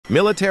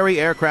Military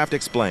Aircraft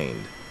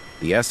Explained.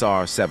 The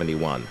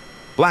SR-71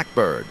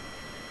 Blackbird.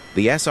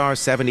 The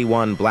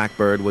SR-71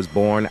 Blackbird was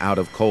born out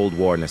of Cold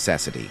War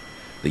necessity.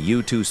 The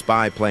U-2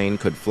 spy plane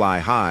could fly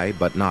high,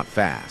 but not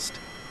fast.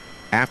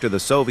 After the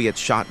Soviets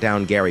shot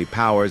down Gary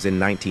Powers in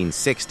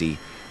 1960,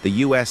 the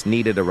U.S.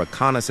 needed a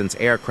reconnaissance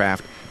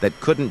aircraft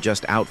that couldn't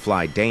just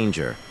outfly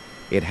danger.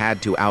 It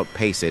had to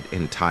outpace it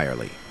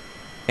entirely.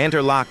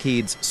 Enter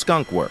Lockheed's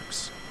Skunk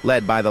Works,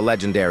 led by the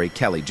legendary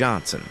Kelly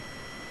Johnson.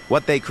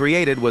 What they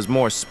created was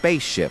more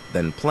spaceship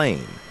than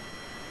plane.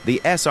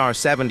 The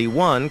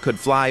SR-71 could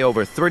fly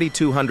over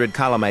 3,200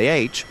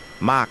 km/h,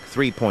 Mach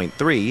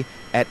 3.3,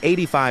 at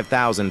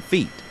 85,000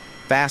 feet,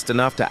 fast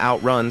enough to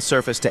outrun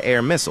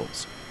surface-to-air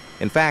missiles.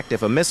 In fact,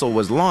 if a missile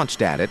was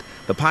launched at it,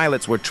 the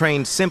pilots were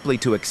trained simply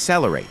to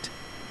accelerate.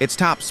 Its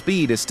top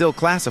speed is still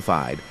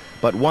classified,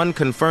 but one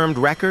confirmed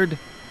record?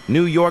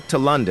 New York to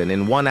London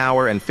in 1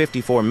 hour and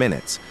 54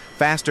 minutes,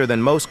 faster than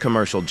most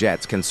commercial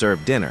jets can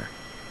serve dinner.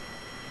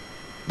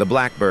 The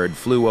Blackbird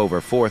flew over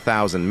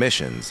 4,000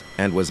 missions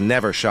and was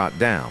never shot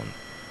down.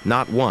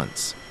 Not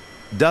once.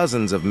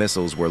 Dozens of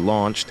missiles were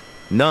launched,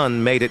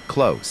 none made it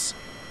close.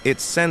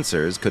 Its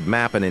sensors could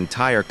map an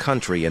entire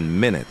country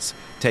in minutes,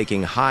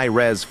 taking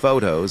high-res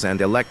photos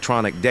and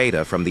electronic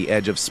data from the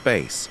edge of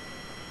space.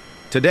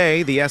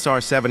 Today, the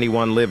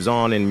SR-71 lives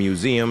on in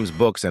museums,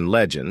 books, and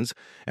legends,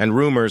 and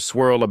rumors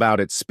swirl about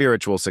its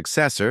spiritual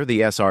successor,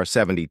 the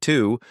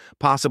SR-72,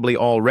 possibly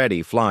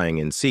already flying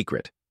in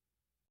secret.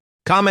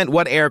 Comment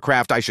what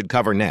aircraft I should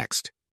cover next.